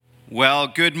Well,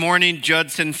 good morning,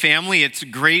 Judson family. It's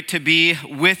great to be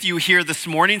with you here this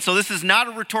morning. So this is not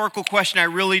a rhetorical question. I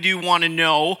really do want to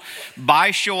know,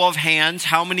 by show of hands,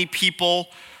 how many people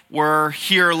were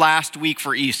here last week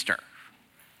for Easter?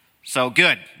 So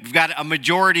good. We've got a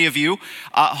majority of you.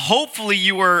 Hopefully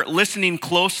you were listening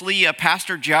closely.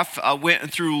 Pastor Jeff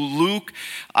went through Luke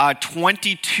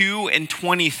 22 and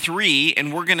 23,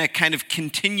 and we're going to kind of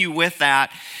continue with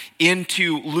that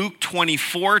into Luke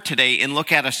 24 today and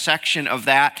look at a section of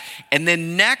that. And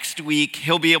then next week,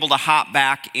 he'll be able to hop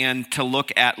back and to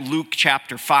look at Luke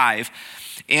chapter 5.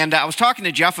 And I was talking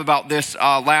to Jeff about this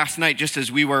last night just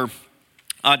as we were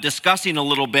discussing a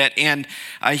little bit, and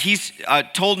he's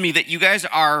told me that you guys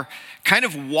are kind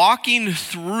of walking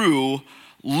through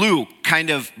Luke,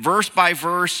 kind of verse by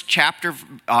verse, chapter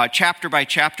by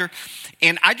chapter,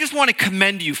 and I just want to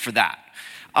commend you for that.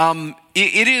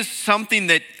 It is something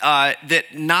that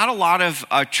not a lot of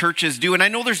churches do, and I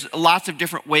know there's lots of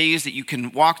different ways that you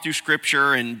can walk through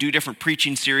Scripture and do different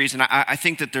preaching series, and I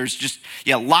think that there's just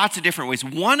lots of different ways.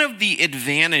 One of the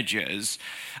advantages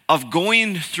of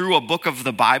going through a book of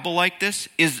the Bible like this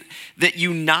is that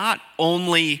you not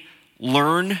only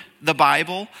learn the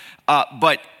Bible,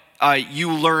 but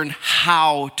you learn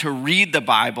how to read the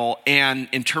Bible and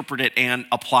interpret it and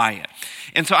apply it.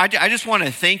 And so I just want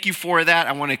to thank you for that.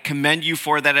 I want to commend you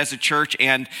for that as a church.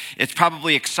 And it's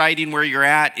probably exciting where you're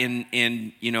at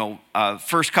in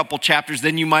first couple chapters.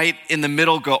 Then you might in the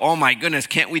middle go, oh my goodness,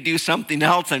 can't we do something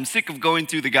else? I'm sick of going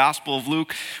through the Gospel of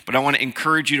Luke. But I want to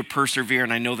encourage you to persevere.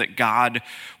 And I know that God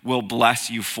will bless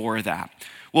you for that.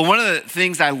 Well, one of the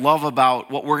things I love about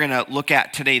what we're going to look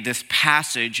at today, this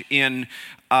passage in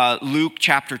Luke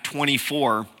chapter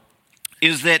 24,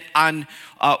 is that on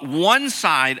one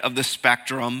side of the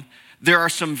spectrum, there are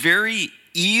some very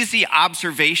easy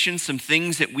observations, some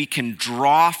things that we can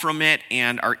draw from it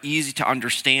and are easy to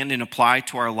understand and apply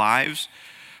to our lives.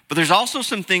 But there's also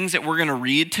some things that we're going to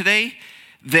read today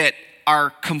that are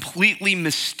completely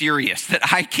mysterious, that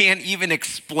I can't even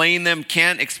explain them,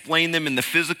 can't explain them in the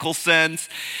physical sense.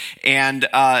 And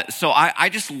so I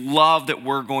just love that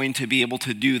we're going to be able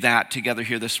to do that together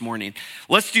here this morning.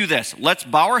 Let's do this. Let's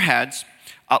bow our heads,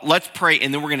 let's pray,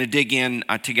 and then we're going to dig in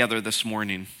together this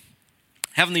morning.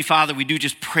 Heavenly Father, we do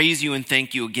just praise you and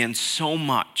thank you again so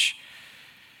much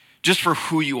just for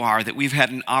who you are, that we've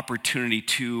had an opportunity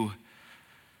to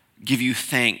give you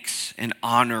thanks and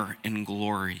honor and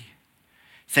glory.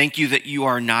 Thank you that you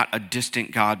are not a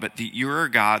distant God, but that you're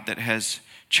a God that has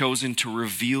chosen to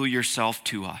reveal yourself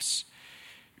to us.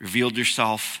 Revealed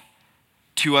yourself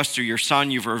to us through your Son.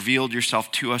 You've revealed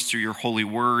yourself to us through your holy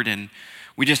word. And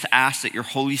we just ask that your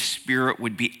Holy Spirit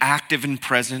would be active and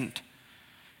present,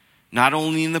 not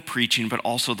only in the preaching, but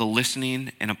also the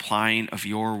listening and applying of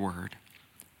your word.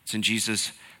 It's in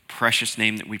Jesus' precious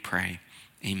name that we pray.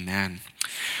 Amen.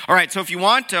 All right, so if you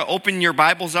want to open your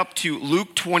Bibles up to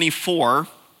Luke 24,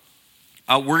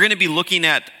 we're going to be looking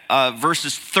at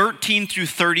verses 13 through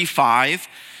 35.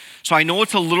 So I know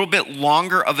it's a little bit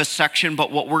longer of a section,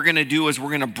 but what we're going to do is we're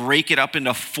going to break it up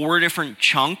into 4 different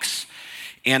chunks.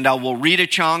 And we'll read a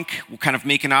chunk, we'll kind of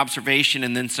make an observation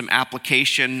and then some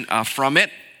application from it,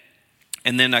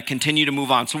 and then continue to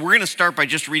move on. So we're going to start by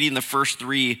just reading the first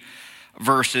 3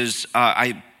 verses.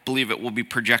 I believe it will be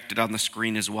projected on the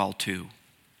screen as well too.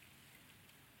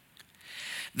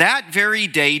 That very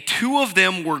day, 2 of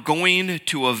them were going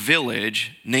to a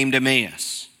village named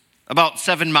Emmaus, about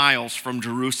 7 miles from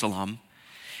Jerusalem,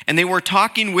 and they were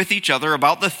talking with each other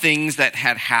about the things that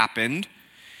had happened.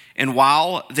 And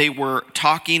while they were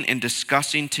talking and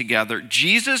discussing together,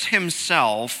 Jesus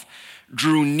himself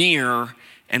drew near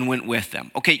and went with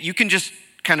them. Okay, you can just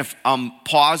kind of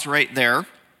pause right there.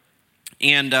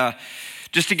 And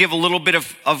just to give a little bit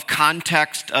of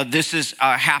context, this is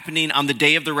happening on the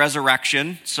day of the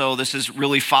resurrection. So this is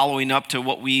really following up to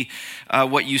what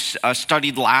you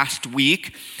studied last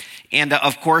week. And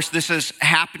of course, this is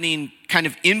happening kind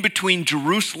of in between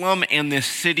Jerusalem and this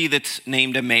city that's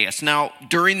named Emmaus. Now,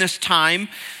 during this time,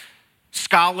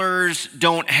 scholars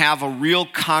don't have a real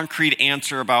concrete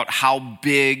answer about how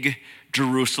big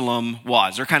Jerusalem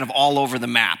was. They're kind of all over the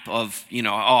map of,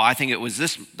 I think it was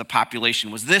this, the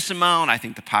population was this amount, I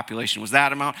think the population was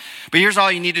that amount. But here's all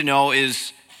you need to know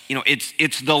is,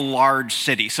 it's the large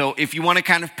city. So if you want to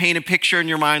kind of paint a picture in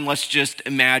your mind, let's just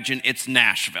imagine it's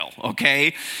Nashville,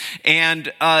 okay?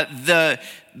 And the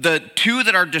 2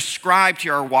 that are described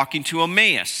here are walking to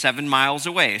Emmaus, 7 miles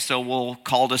away. So we'll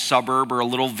call it a suburb or a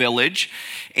little village.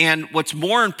 And what's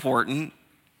more important,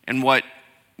 and what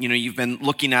you've been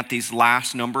looking at these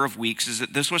last number of weeks, is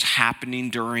that this was happening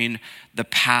during the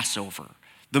Passover.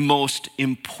 the most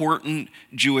important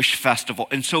Jewish festival.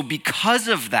 And so because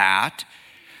of that,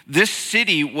 this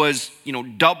city was,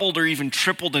 doubled or even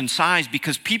tripled in size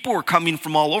because people were coming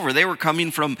from all over. They were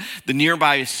coming from the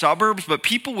nearby suburbs, but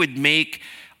people would make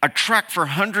a trek for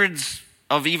hundreds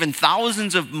of even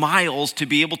thousands of miles to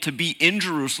be able to be in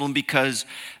Jerusalem because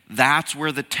that's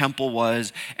where the temple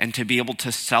was and to be able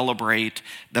to celebrate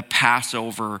the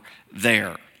Passover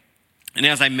there. And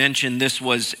as I mentioned, this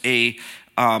was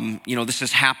this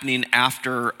is happening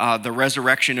after the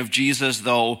resurrection of Jesus,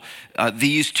 though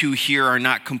these two here are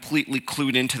not completely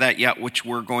clued into that yet, which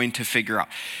we're going to figure out.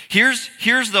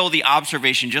 Here's though the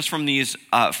observation just from these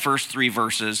first three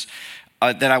verses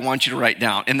that I want you to write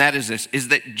down, and that is this, is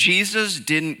that Jesus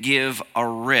didn't give a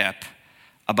rip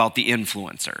about the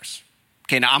influencers.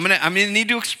 Okay, now I'm gonna need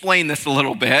to explain this a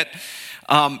little bit.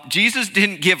 Jesus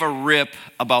didn't give a rip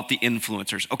about the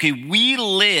influencers. Okay, we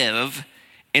live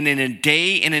in a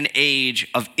day and an age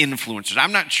of influencers.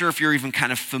 I'm not sure if you're even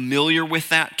kind of familiar with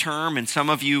that term, and some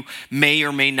of you may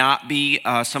or may not be.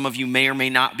 Some of you may or may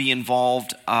not be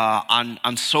involved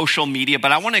on social media,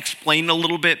 but I want to explain a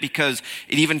little bit because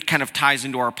it even kind of ties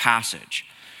into our passage.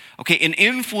 Okay, an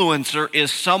influencer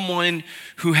is someone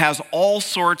who has all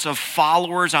sorts of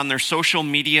followers on their social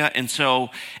media, and so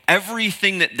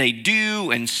everything that they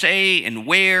do and say and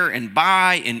wear and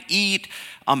buy and eat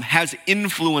has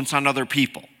influence on other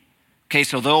people. Okay,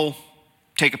 so they'll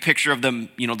take a picture of them,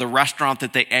 the restaurant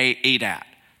that they ate at,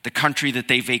 the country that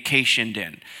they vacationed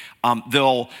in.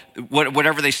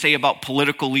 Whatever they say about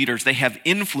political leaders, they have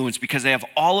influence because they have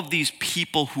all of these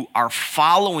people who are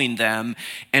following them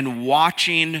and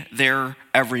watching their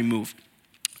every move.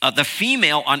 The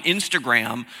female on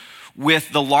Instagram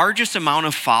with the largest amount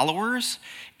of followers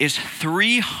is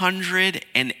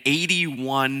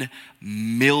 381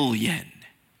 million.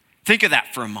 Think of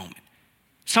that for a moment.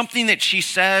 Something that she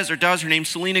says or does. Her name's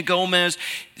Selena Gomez.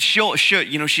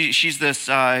 She's this.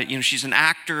 She's an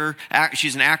actor.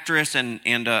 She's an actress and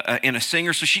a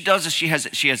singer. So she does this. She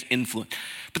has influence.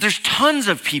 But there's tons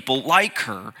of people like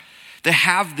her that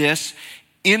have this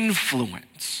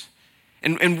influence.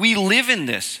 And we live in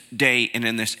this day and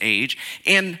in this age.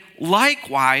 And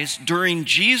likewise, during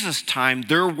Jesus' time,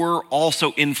 there were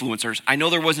also influencers. I know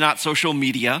there was not social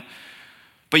media,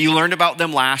 but you learned about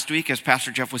them last week as Pastor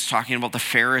Jeff was talking about the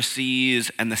Pharisees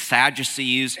and the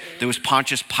Sadducees. There was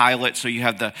Pontius Pilate, so you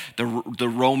have the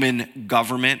Roman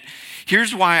government.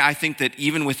 Here's why I think that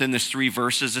even within this three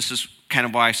verses, this is kind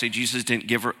of why I say Jesus didn't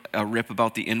give a rip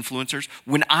about the influencers.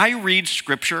 When I read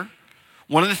scripture,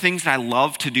 one of the things that I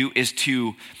love to do is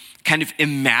to kind of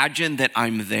imagine that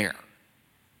I'm there.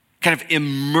 Kind of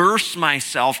immerse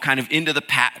myself kind of into the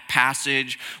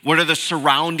passage. What are the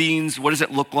surroundings? What does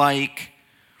it look like?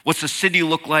 What's the city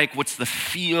look like? What's the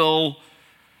feel?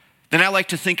 Then I like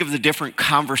to think of the different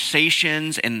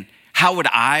conversations and how would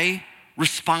I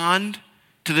respond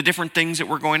to the different things that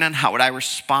were going on? How would I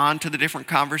respond to the different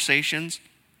conversations?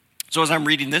 So as I'm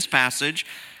reading this passage,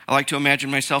 I like to imagine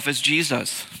myself as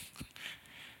Jesus.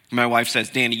 My wife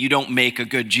says, Danny, you don't make a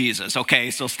good Jesus.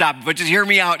 Okay, so stop, but just hear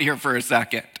me out here for a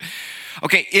second.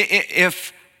 Okay,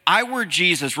 if I were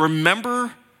Jesus,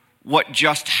 remember what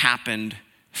just happened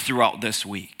throughout this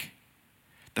week.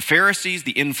 The Pharisees,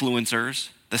 the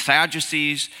influencers, the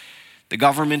Sadducees, the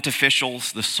government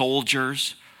officials, the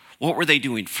soldiers, what were they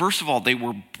doing? First of all, they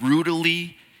were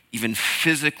brutally, even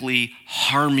physically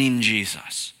harming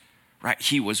Jesus, right?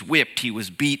 He was whipped, he was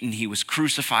beaten, he was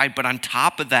crucified, but on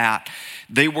top of that,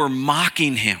 they were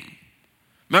mocking him.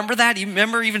 Remember that? You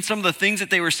remember even some of the things that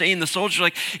they were saying? The soldiers were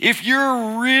like, if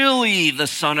you're really the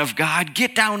Son of God,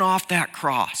 get down off that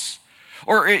cross.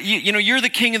 Or, you're the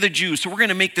king of the Jews, so we're going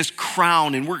to make this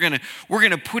crown and we're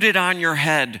going to put it on your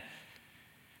head.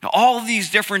 Now, all of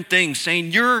these different things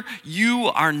saying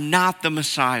you are not the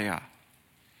Messiah.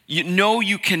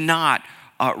 You cannot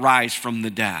rise from the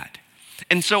dead.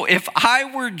 And so if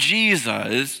I were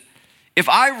Jesus, if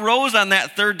I rose on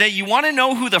that third day, you want to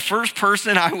know who the first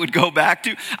person I would go back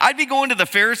to? I'd be going to the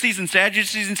Pharisees and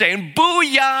Sadducees and saying,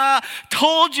 booyah,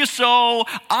 told you so,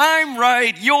 I'm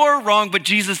right, you're wrong, but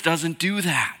Jesus doesn't do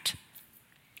that.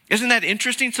 Isn't that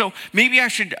interesting? So maybe I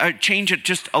should change it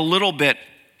just a little bit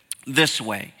this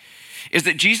way, is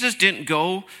that Jesus didn't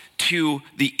go to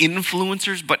the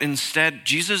influencers, but instead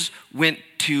Jesus went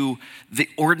to the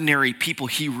ordinary people.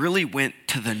 He really went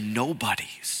to the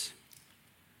nobodies.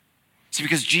 See,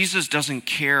 because Jesus doesn't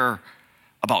care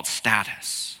about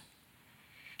status.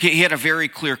 He had a very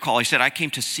clear call. He said, I came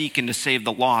to seek and to save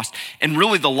the lost. And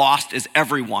really the lost is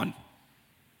everyone.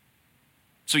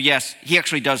 So yes, he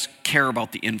actually does care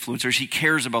about the influencers. He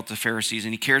cares about the Pharisees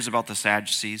and he cares about the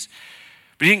Sadducees.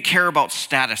 But he didn't care about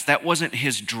status. That wasn't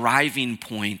his driving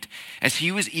point. As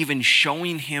he was even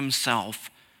showing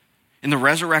himself in the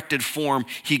resurrected form,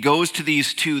 he goes to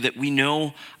these two that we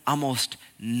know almost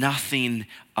nothing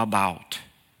about.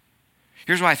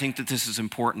 Here's why I think that this is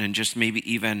important, and just maybe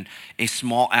even a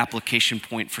small application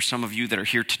point for some of you that are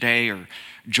here today or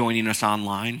joining us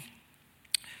online.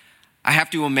 I have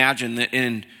to imagine that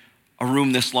in a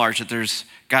room this large that there's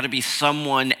got to be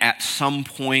someone at some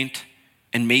point,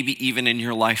 and maybe even in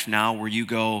your life now, where you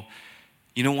go,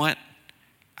 you know what?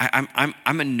 I'm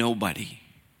a nobody.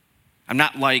 I'm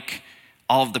not like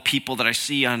all of the people that I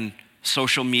see on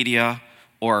social media,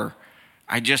 or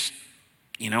I just,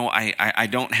 I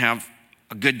don't have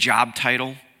a good job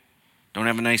title, don't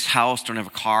have a nice house, don't have a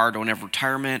car, don't have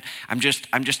retirement. I'm just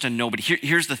a nobody.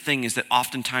 Here's the thing is that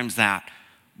oftentimes that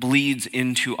bleeds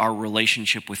into our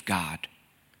relationship with God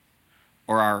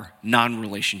or our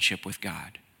non-relationship with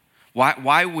God.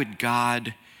 Why would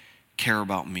God care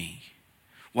about me?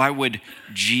 Why would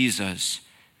Jesus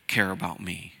care about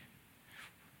me?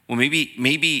 Well,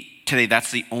 maybe today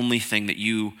that's the only thing that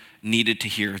you needed to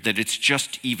hear, that it's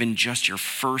just your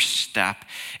first step,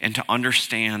 and to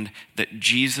understand that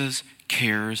Jesus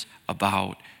cares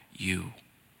about you.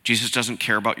 Jesus doesn't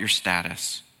care about your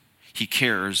status. He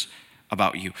cares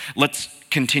about you. Let's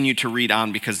continue to read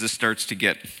on because this starts to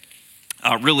get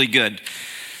really good.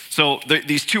 So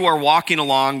these two are walking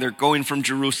along. They're going from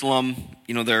Jerusalem.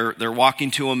 They're walking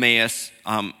to Emmaus.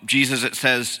 Jesus, it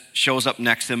says, shows up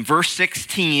next to them. Verse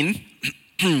 16,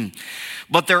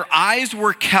 but their eyes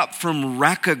were kept from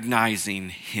recognizing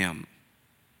him.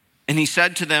 And he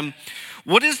said to them,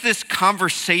 what is this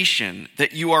conversation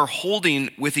that you are holding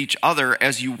with each other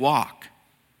as you walk?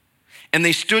 And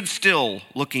they stood still,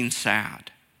 looking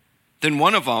sad. Then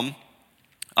one of them,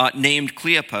 named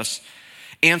Cleopas,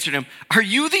 answered him, are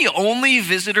you the only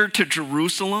visitor to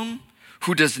Jerusalem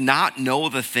who does not know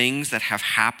the things that have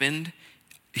happened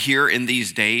here in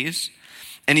these days?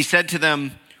 And he said to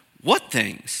them, what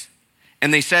things?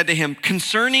 And they said to him,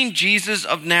 concerning Jesus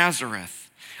of Nazareth,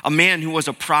 a man who was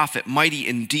a prophet, mighty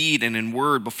in deed and in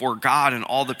word before God and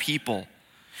all the people,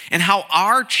 and how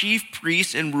our chief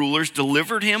priests and rulers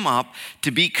delivered him up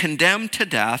to be condemned to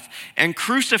death and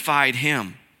crucified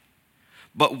him.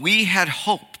 But we had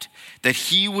hoped that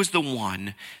he was the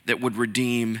one that would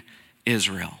redeem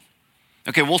Israel.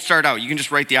 Okay, we'll start out. You can just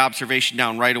write the observation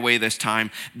down right away this time.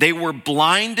 They were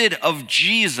blinded of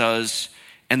Jesus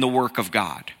and the work of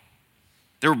God.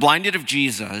 They were blinded of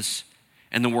Jesus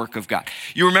and the work of God.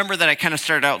 You remember that I kind of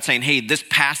started out saying, hey, this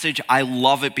passage, I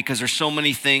love it because there's so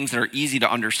many things that are easy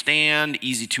to understand,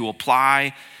 easy to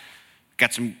apply.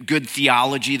 Got some good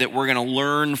theology that we're going to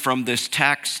learn from this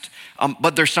text.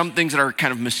 But there's some things that are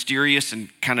kind of mysterious and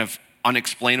kind of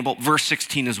unexplainable. Verse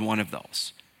 16 is one of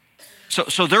those.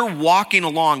 So they're walking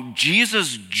along.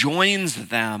 Jesus joins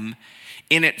them,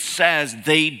 and it says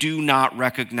they do not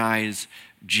recognize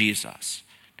Jesus.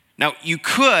 Now, you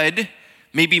could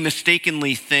maybe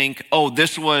mistakenly think, oh,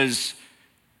 this was,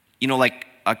 like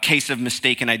a case of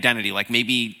mistaken identity. Like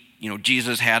maybe,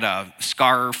 Jesus had a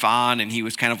scarf on and he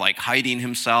was kind of like hiding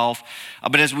himself.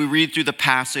 But as we read through the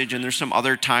passage, and there's some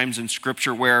other times in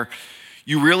Scripture where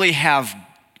you really have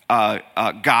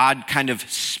God kind of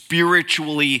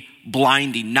spiritually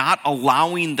blinding, not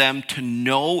allowing them to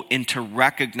know and to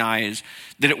recognize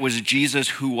that it was Jesus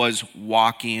who was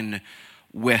walking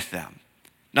with them.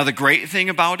 Now, the great thing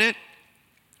about it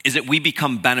is that we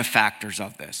become benefactors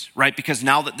of this, right? Because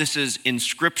now that this is in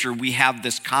Scripture, we have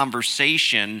this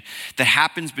conversation that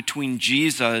happens between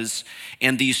Jesus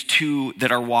and these two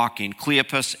that are walking,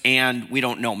 Cleopas and, we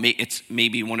don't know, it's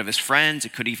maybe one of his friends,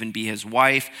 it could even be his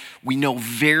wife. We know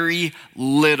very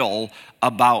little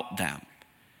about them.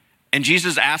 And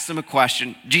Jesus asks them a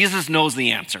question. Jesus knows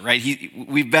the answer, right?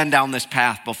 We've been down this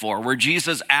path before where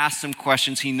Jesus asks them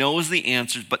questions. He knows the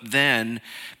answers, but then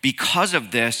because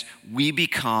of this, we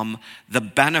become the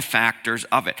benefactors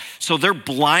of it. So they're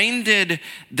blinded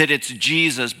that it's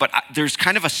Jesus, but there's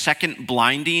kind of a second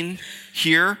blinding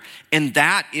here, and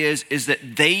that is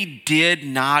that they did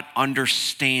not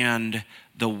understand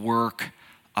the work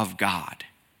of God.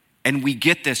 And we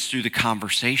get this through the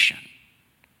conversation.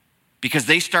 Because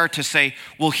they start to say,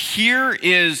 well, here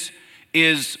is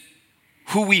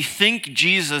who we think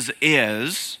Jesus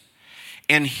is,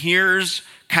 and here's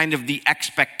kind of the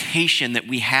expectation that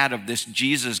we had of this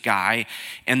Jesus guy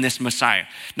and this Messiah.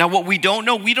 Now, what we don't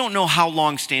know how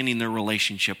long-standing their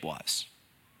relationship was.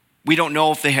 We don't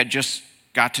know if they had just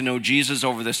got to know Jesus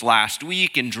over this last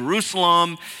week in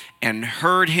Jerusalem and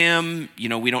heard him.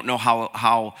 We don't know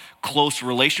how close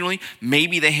relationally.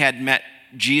 Maybe they had met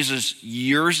Jesus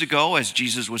years ago as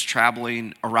Jesus was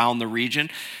traveling around the region.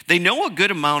 They know a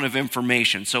good amount of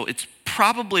information, so it's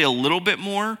probably a little bit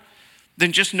more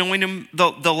than just knowing him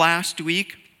the last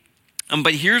week.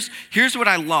 But here's what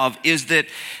I love is that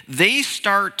they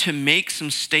start to make some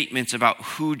statements about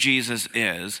who Jesus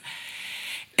is,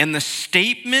 and the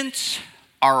statements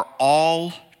are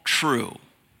all true.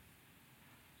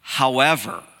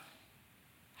 However,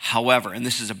 and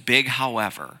this is a big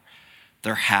however,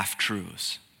 they're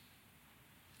half-truths.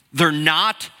 They're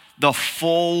not the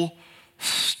full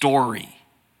story.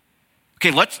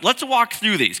 Okay, let's walk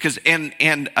through these because and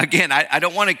again, I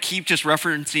don't want to keep just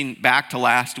referencing back to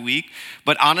last week,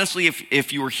 but honestly,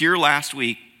 if you were here last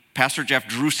week, Pastor Jeff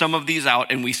drew some of these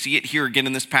out and we see it here again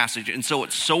in this passage, and so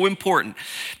it's so important.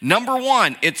 Number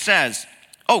one, it says,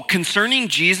 concerning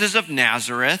Jesus of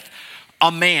Nazareth,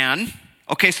 a man.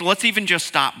 Okay, so let's even just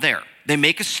stop there. They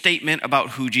make a statement about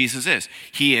who Jesus is.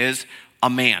 He is a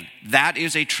man. That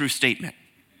is a true statement.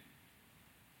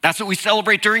 That's what we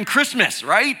celebrate during Christmas,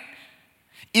 right?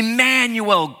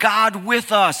 Emmanuel, God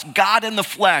with us, God in the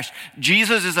flesh.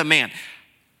 Jesus is a man.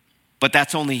 But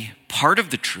that's only part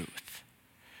of the truth.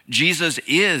 Jesus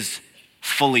is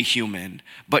fully human,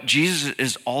 but Jesus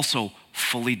is also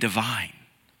fully divine.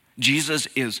 Jesus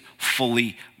is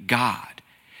fully God.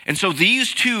 And so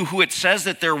these two who it says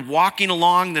that they're walking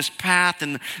along this path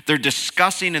and they're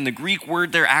discussing, and the Greek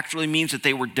word there actually means that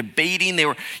they were debating.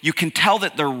 You can tell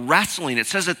that they're wrestling. It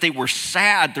says that they were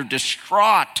sad, they're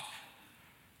distraught.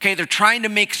 Okay, they're trying to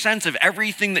make sense of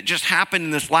everything that just happened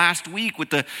in this last week with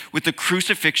the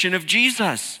crucifixion of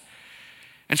Jesus.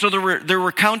 And so they're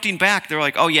recounting back. They're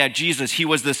like, oh yeah, Jesus, he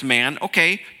was this man.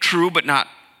 Okay, true, but not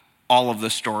all of the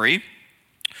story.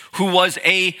 Who was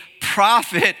a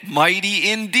prophet, mighty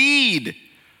indeed.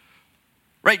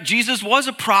 Right, Jesus was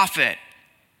a prophet,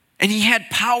 and he had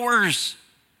powers.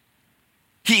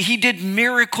 He did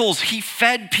miracles. He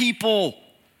fed people.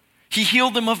 He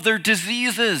healed them of their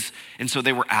diseases. And so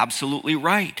they were absolutely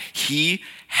right. He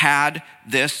had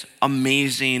this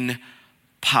amazing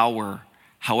power.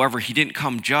 However, he didn't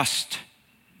come just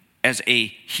as a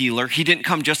healer. He didn't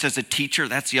come just as a teacher.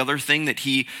 That's the other thing, that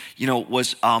he,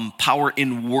 was power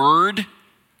in word,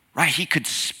 right? He could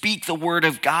speak the word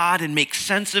of God and make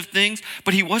sense of things,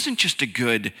 but he wasn't just a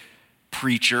good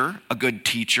preacher, a good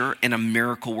teacher, and a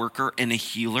miracle worker and a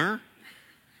healer.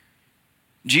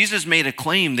 Jesus made a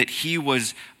claim that he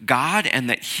was God and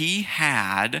that he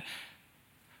had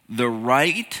the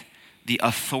right, the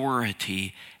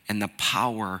authority, and the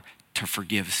power to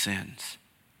forgive sins.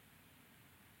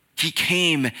 He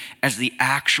came as the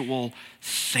actual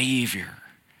Savior.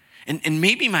 And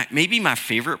maybe my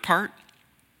favorite part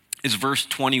is verse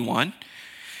 21.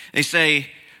 They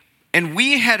say, and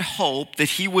we had hoped that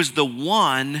he was the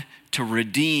one to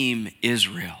redeem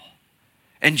Israel.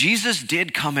 And Jesus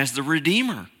did come as the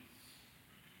Redeemer.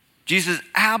 Jesus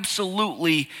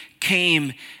absolutely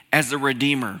came as the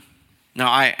Redeemer.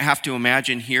 Now, I have to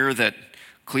imagine here that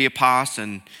Cleopas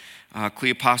and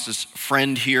Cleopas's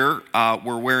friend here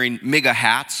were wearing MAGA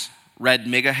hats, red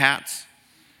MAGA hats.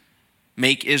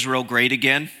 Make Israel great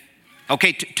again.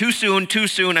 Okay, too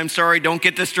soon. I'm sorry, don't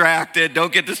get distracted.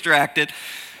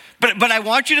 But I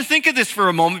want you to think of this for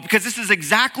a moment, because this is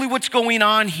exactly what's going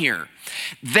on here.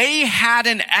 They had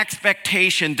an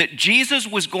expectation that Jesus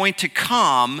was going to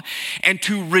come and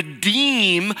to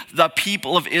redeem the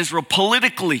people of Israel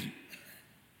politically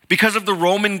because of the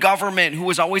Roman government who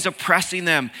was always oppressing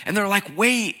them. And they're like,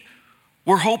 wait,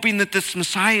 we're hoping that this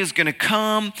Messiah is going to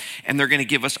come and they're going to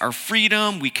give us our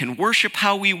freedom. We can worship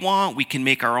how we want. We can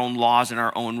make our own laws and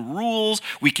our own rules.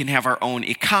 We can have our own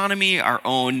economy, our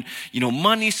own,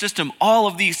 money system, all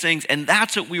of these things. And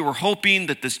that's what we were hoping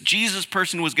that this Jesus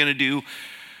person was going to do.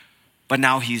 But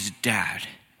now he's dead.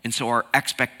 And so our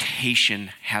expectation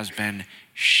has been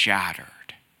shattered.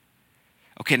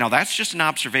 Okay, now that's just an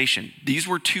observation. These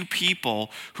were two people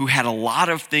who had a lot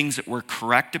of things that were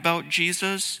correct about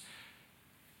Jesus,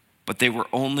 but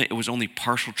it was only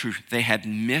partial truth. They had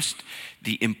missed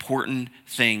the important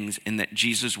things in that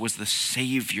Jesus was the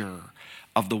Savior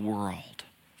of the world,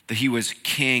 that he was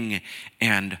King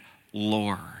and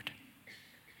Lord.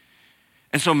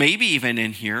 And so maybe even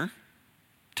in here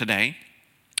today,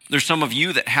 there's some of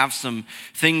you that have some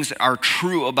things that are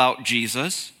true about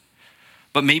Jesus,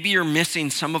 but maybe you're missing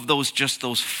some of those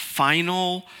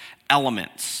final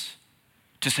elements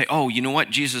to say, oh, you know what?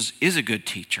 Jesus is a good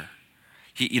teacher.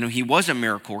 He was a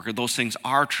miracle worker. Those things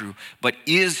are true. But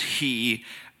is he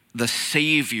the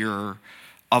Savior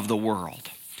of the world?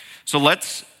 So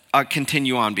let's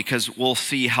continue on, because we'll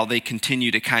see how they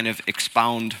continue to kind of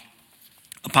expound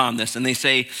upon this. And they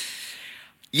say,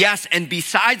 Yes, and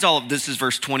besides all of this is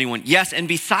verse 21. Yes, and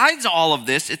besides all of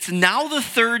this, it's now the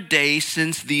third day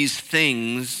since these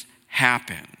things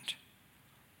happened.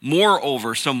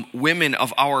 Moreover, some women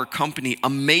of our company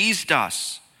amazed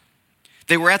us.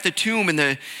 They were at the tomb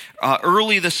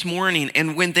early this morning,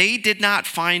 and when they did not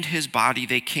find his body,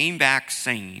 they came back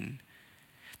saying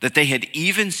that they had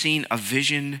even seen a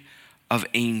vision of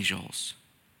angels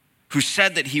who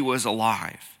said that he was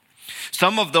alive.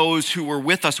 Some of those who were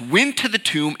with us went to the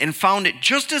tomb and found it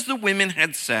just as the women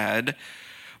had said,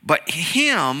 but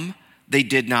him they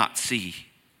did not see.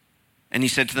 And he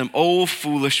said to them, "O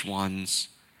foolish ones,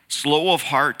 slow of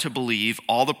heart to believe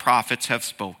all the prophets have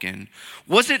spoken.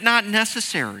 Was it not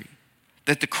necessary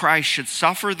that the Christ should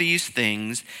suffer these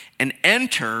things and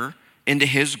enter into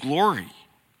his glory?"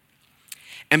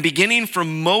 And beginning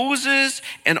from Moses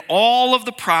and all of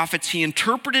the prophets, he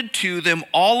interpreted to them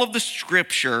all of the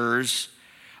scriptures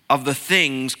of the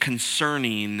things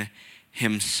concerning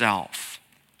himself.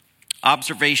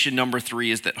 Observation number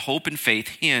 3 is that hope and faith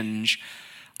hinge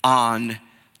on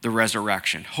the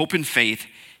resurrection. Hope and faith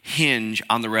hinge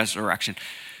on the resurrection.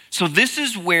 So this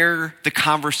is where the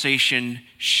conversation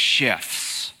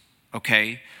shifts,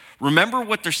 okay? Remember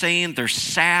what they're saying? They're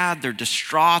sad, they're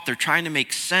distraught, they're trying to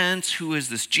make sense. Who is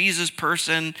this Jesus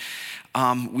person?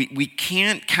 We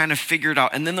can't kind of figure it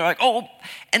out. And then they're like, oh,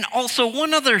 and also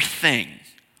one other thing,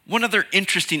 one other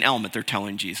interesting element they're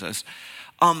telling Jesus.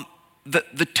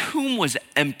 The tomb was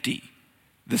empty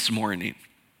this morning.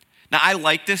 Now, I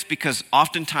like this because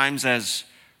oftentimes as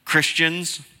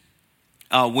Christians,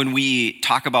 when we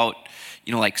talk about,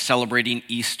 like celebrating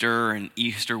Easter and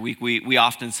Easter week, we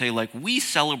often say, like, we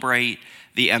celebrate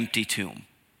the empty tomb.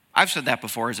 I've said that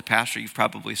before as a pastor. You've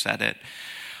probably said it.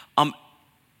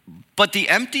 But the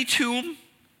empty tomb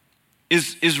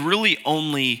is really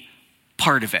only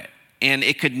part of it. And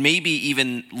it could maybe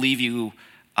even leave you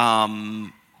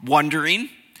wondering.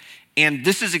 And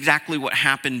this is exactly what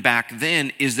happened back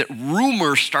then, is that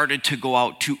rumors started to go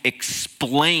out to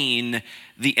explain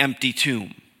the empty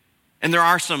tomb. And there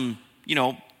are some,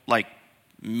 like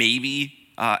maybe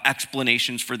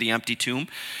explanations for the empty tomb.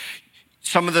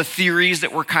 Some of the theories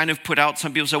that were kind of put out,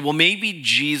 some people said, well, maybe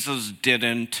Jesus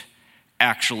didn't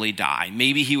actually die.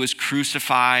 Maybe he was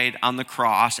crucified on the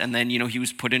cross and then, he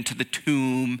was put into the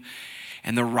tomb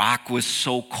and the rock was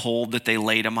so cold that they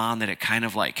laid him on that it kind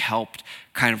of like helped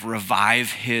kind of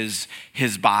revive his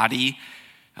body.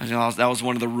 That was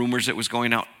one of the rumors that was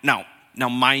going out. Now,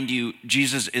 mind you,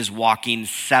 Jesus is walking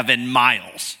 7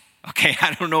 miles. Okay,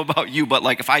 I don't know about you, but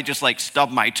like if I just like stub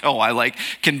my toe, I like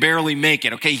can barely make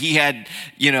it. Okay, he had,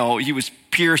 he was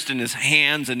pierced in his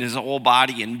hands and his whole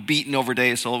body and beaten over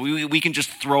days. So we can just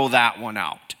throw that one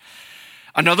out.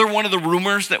 Another one of the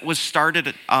rumors that was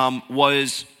started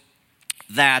was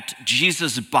that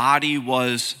Jesus' body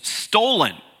was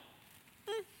stolen.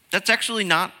 That's actually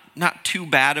not too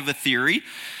bad of a theory.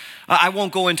 I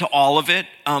won't go into all of it,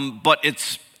 but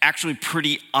it's actually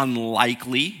pretty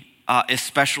unlikely,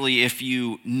 especially if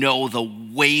you know the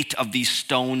weight of these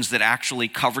stones that actually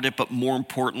covered it. But more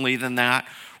importantly than that,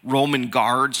 Roman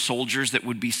guards, soldiers that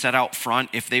would be set out front,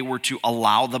 if they were to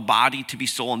allow the body to be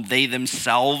stolen, they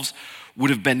themselves would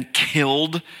have been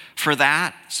killed for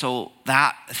that. So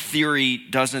that theory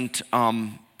doesn't,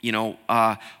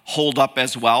 hold up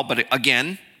as well. But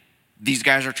again, these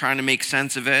guys are trying to make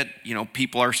sense of it.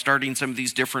 People are starting some of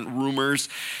these different rumors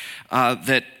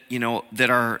that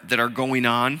are going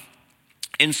on.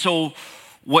 And so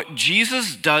what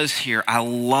Jesus does here, I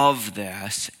love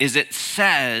this, is it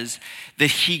says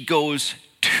that he goes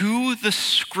to the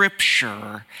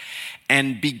scripture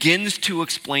and begins to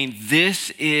explain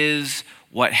this is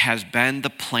what has been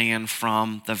the plan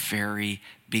from the very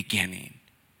beginning.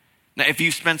 Now, if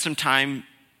you've spent some time,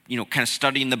 kind of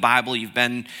studying the Bible, you've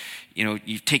been,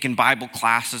 you've taken Bible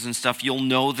classes and stuff, you'll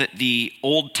know that the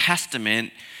Old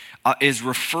Testament is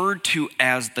referred to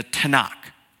as the Tanakh.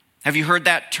 Have you heard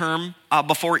that term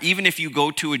before? Even if you go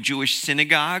to a Jewish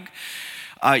synagogue,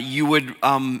 you would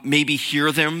maybe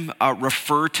hear them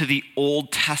refer to the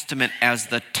Old Testament as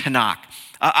the Tanakh.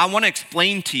 I want to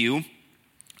explain to you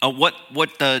what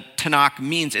the Tanakh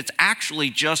means. It's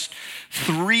actually just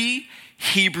 3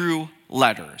 Hebrew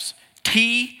letters,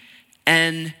 T,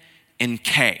 N, and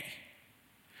K.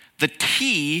 The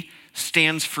T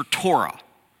stands for Torah,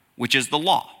 which is the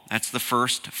law. That's the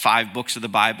first 5 books of the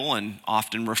Bible and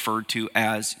often referred to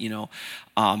as, the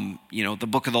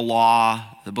book of the law,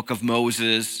 the book of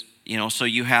Moses, so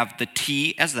you have the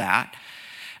T as that.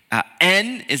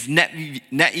 N is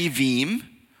Ne'ivim,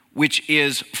 which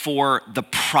is for the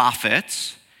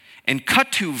prophets, and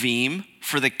Ketuvim,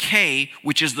 for the K,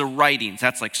 which is the writings.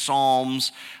 That's like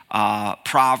Psalms,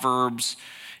 Proverbs,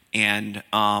 and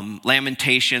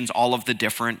Lamentations, all of the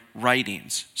different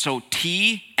writings. So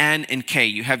T, N, and K,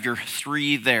 you have your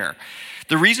three there.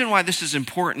 The reason why this is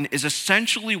important is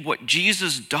essentially what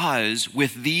Jesus does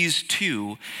with these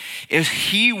two is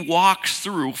he walks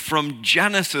through from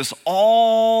Genesis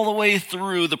all the way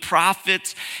through the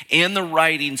prophets and the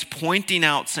writings, pointing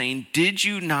out, saying, did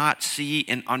you not see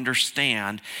and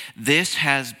understand? This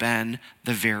has been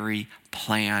the very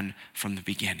plan from the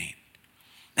beginning.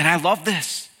 And I love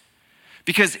this.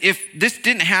 Because if this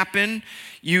didn't happen,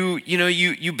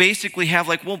 you basically have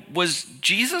like, well, was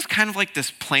Jesus kind of like this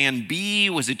plan B?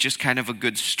 Was it just kind of a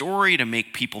good story to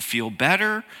make people feel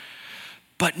better?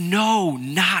 But no,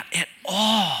 not at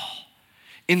all.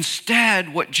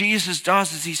 Instead, what Jesus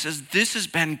does is he says, this has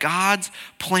been God's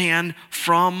plan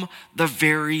from the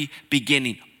very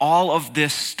beginning. All of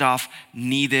this stuff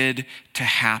needed to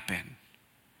happen.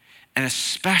 And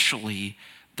especially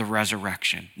the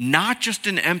resurrection. Not just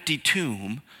an empty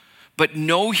tomb, but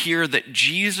know here that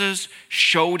Jesus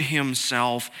showed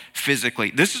himself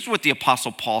physically. This is what the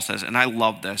Apostle Paul says, and I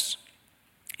love this.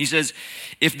 He says,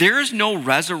 if there is no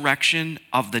resurrection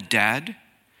of the dead,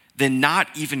 then not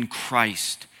even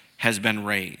Christ has been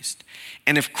raised.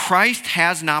 And if Christ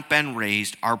has not been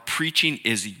raised, our preaching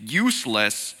is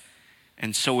useless,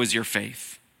 and so is your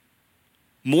faith.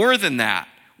 More than that,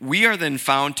 we are then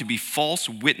found to be false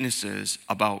witnesses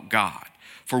about God,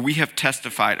 for we have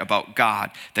testified about God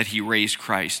that he raised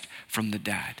Christ from the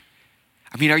dead.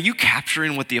 I mean, are you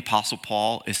capturing what the Apostle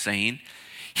Paul is saying?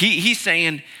 He's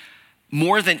saying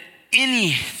more than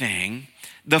anything,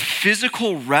 the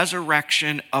physical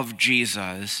resurrection of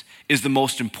Jesus is the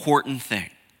most important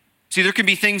thing. See, there can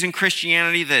be things in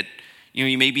Christianity that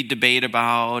you maybe debate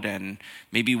about, and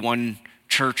maybe one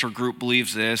church or group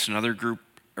believes this, another group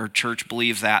or church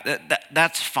believes that.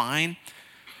 That's fine,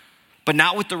 but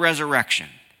not with the resurrection.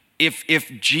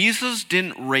 If Jesus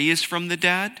didn't raise from the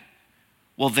dead,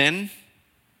 well then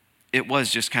it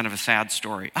was just kind of a sad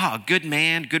story. A good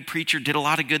man, good preacher, did a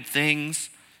lot of good things.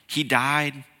 He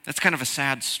died. That's kind of a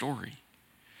sad story.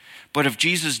 But if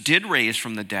Jesus did raise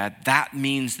from the dead, that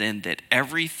means then that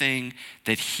everything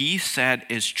that he said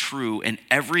is true, and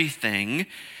everything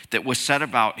that was said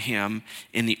about him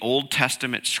in the Old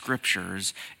Testament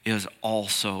scriptures is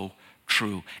also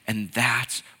true. And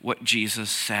that's what Jesus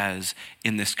says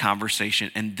in this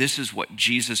conversation. And this is what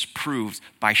Jesus proves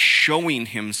by showing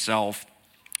himself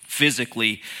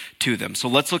physically to them. So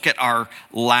let's look at our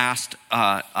last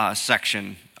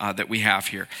section that we have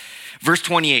here. Verse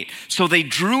 28, so they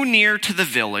drew near to the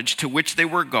village to which they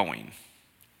were going.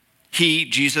 He,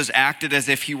 Jesus, acted as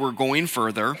if he were going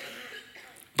further,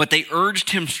 but they urged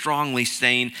him strongly,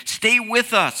 saying, stay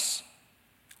with us,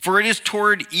 for it is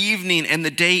toward evening, and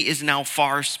the day is now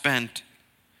far spent.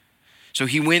 So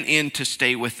he went in to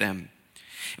stay with them.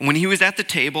 And when he was at the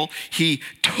table, he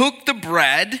took the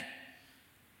bread,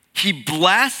 he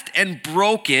blessed and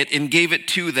broke it and gave it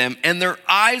to them, and their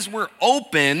eyes were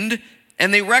opened,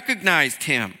 and they recognized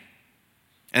him.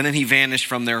 And then he vanished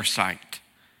from their sight.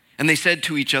 And they said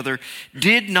to each other,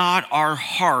 did not our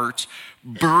hearts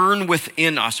burn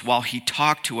within us while he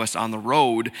talked to us on the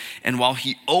road and while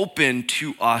he opened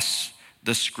to us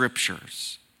the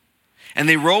scriptures? And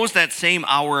they rose that same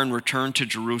hour and returned to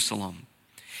Jerusalem.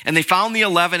 And they found the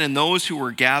 11 and those who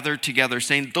were gathered together,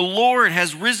 saying, the Lord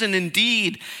has risen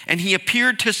indeed, and he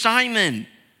appeared to Simon.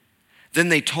 Then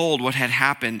they told what had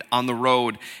happened on the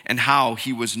road and how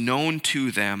he was known to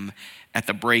them at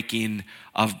the breaking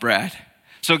of bread.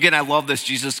 So again, I love this.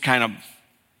 Jesus kind of,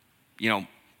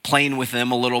 playing with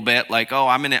them a little bit, like, oh,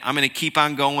 I'm gonna keep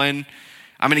on going.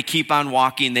 I'm gonna keep on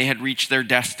walking. They had reached their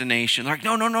destination. They're like,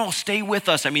 no, stay with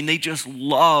us. I mean, they just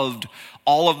loved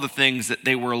all of the things that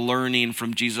they were learning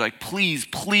from Jesus. Like, please,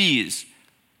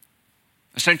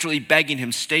 essentially begging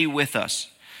him, stay with us.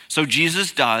 So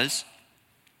Jesus does,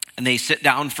 and they sit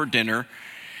down for dinner.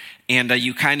 And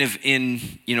you kind of, in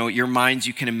your minds,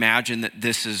 you can imagine that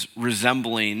this is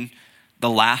resembling the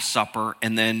Last Supper,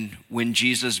 and then when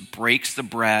Jesus breaks the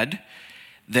bread,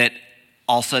 that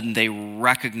all of a sudden they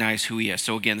recognize who he is.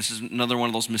 So again, this is another one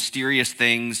of those mysterious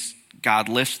things. God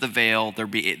lifts the veil,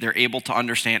 they're able to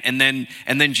understand, and then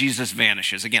Jesus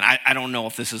vanishes. Again, I don't know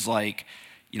if this is like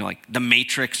the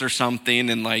Matrix or something,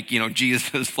 and Jesus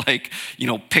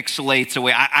pixelates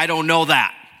away. I don't know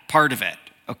that part of it,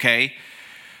 okay?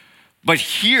 But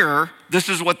here, this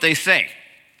is what they say.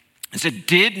 It said,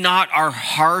 did not our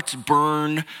hearts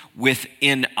burn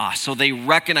within us? So they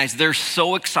recognize, they're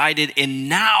so excited, and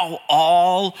now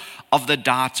all of the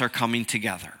dots are coming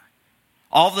together.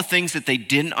 All the things that they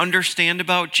didn't understand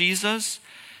about Jesus,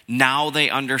 now they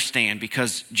understand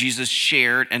because Jesus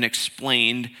shared and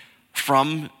explained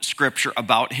from Scripture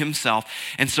about himself.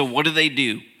 And so what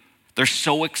do? They're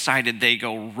so excited they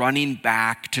go running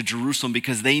back to Jerusalem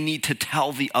because they need to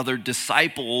tell the other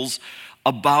disciples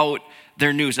about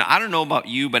their news. Now, I don't know about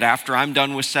you, but after I'm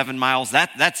done with 7 miles,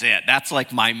 that's it. That's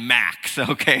like my max,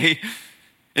 okay?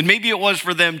 And maybe it was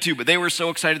for them too, but they were so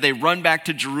excited. They run back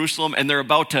to Jerusalem and they're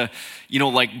about to,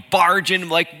 barge in,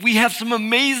 we have some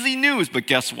amazing news. But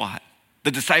guess what?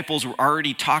 The disciples were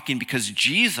already talking because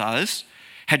Jesus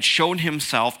had shown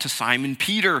himself to Simon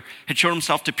Peter, had shown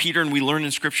himself to Peter, and we learn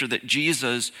in Scripture that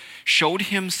Jesus showed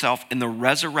himself in the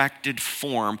resurrected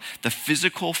form, the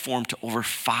physical form, to over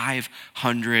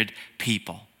 500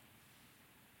 people.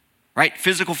 Right?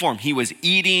 Physical form. He was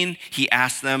eating. He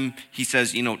asked them, he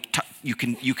says, you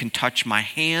can touch my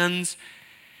hands.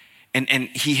 And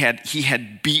he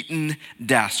had beaten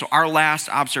death. So our last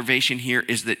observation here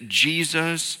is that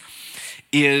Jesus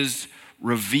is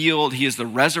revealed. He is the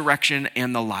resurrection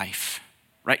and the life,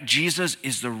 right? Jesus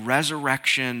is the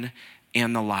resurrection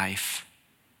and the life.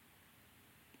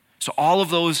 So all of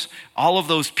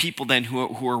those people then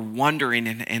who are wondering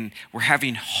and were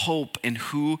having hope in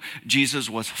who Jesus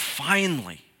was,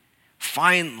 finally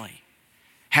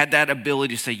had that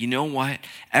ability to say, you know what?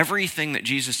 Everything that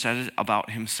Jesus said about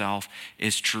himself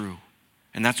is true.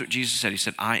 And that's what Jesus said. He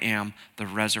said, I am the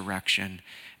resurrection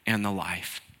and the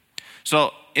life.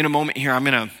 So in a moment here, I'm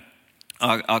going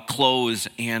to close,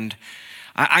 and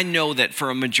I know that for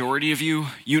a majority of you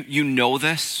know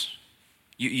this.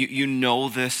 You know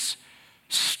this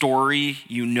story.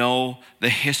 You know the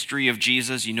history of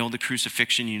Jesus. You know the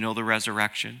crucifixion. You know the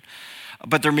resurrection.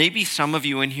 But there may be some of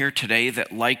you in here today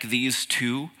that, like these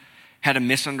two, had a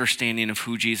misunderstanding of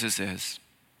who Jesus is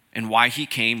and why he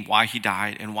came, why he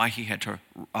died, and why he had to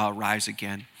rise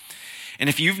again. And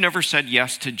if you've never said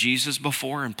yes to Jesus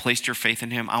before and placed your faith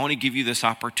in him, I want to give you this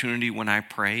opportunity when I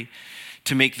pray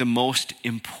to make the most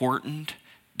important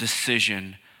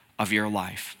decision of your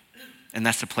life. And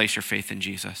that's to place your faith in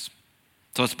Jesus.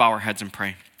 So let's bow our heads and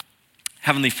pray.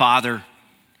 Heavenly Father,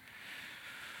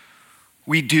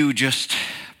 we do just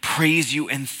praise you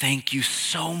and thank you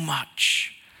so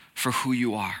much for who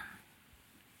you are.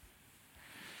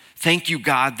 Thank you,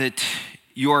 God, that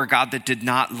you are a God that did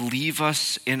not leave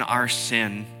us in our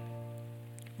sin,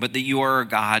 but that you are a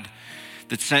God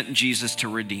that sent Jesus to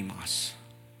redeem us.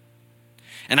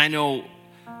 And I know,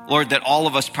 Lord, that all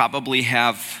of us probably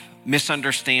have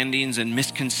misunderstandings and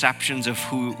misconceptions of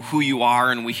who you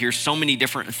are, and we hear so many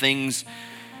different things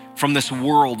from this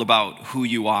world about who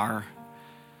you are.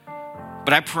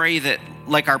 But I pray that,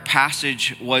 like our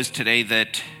passage was today,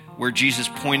 that where Jesus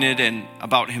pointed and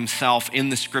about himself in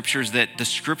the Scriptures, that the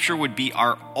Scripture would be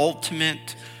our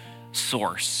ultimate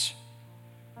source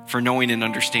for knowing and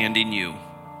understanding you.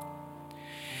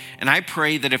 And I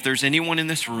pray that if there's anyone in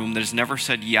this room that has never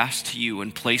said yes to you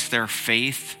and placed their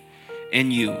faith in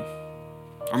you,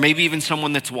 or maybe even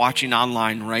someone that's watching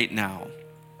online right now,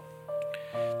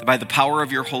 that by the power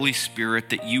of your Holy Spirit,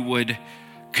 that you would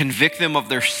convict them of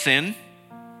their sin,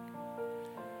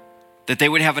 that they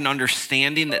would have an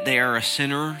understanding that they are a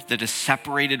sinner that is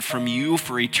separated from you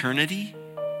for eternity,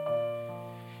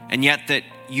 and yet that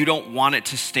you don't want it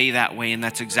to stay that way, and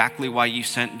that's exactly why you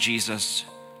sent Jesus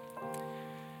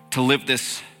to live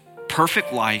this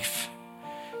perfect life,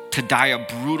 to die a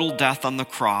brutal death on the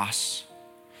cross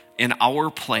in our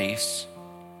place,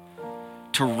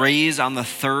 to raise on the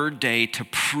third day to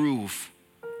prove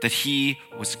that he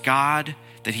was God,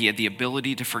 that he had the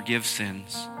ability to forgive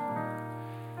sins.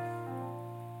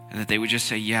 And that they would just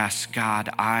say, yes, God,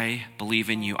 I believe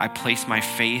in you. I place my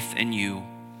faith in you.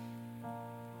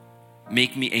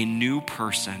 Make me a new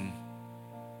person.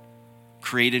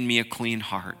 Create in me a clean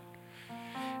heart.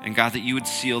 And God, that you would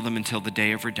seal them until the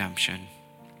day of redemption.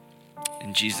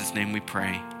 In Jesus' name we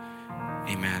pray.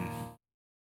 Amen.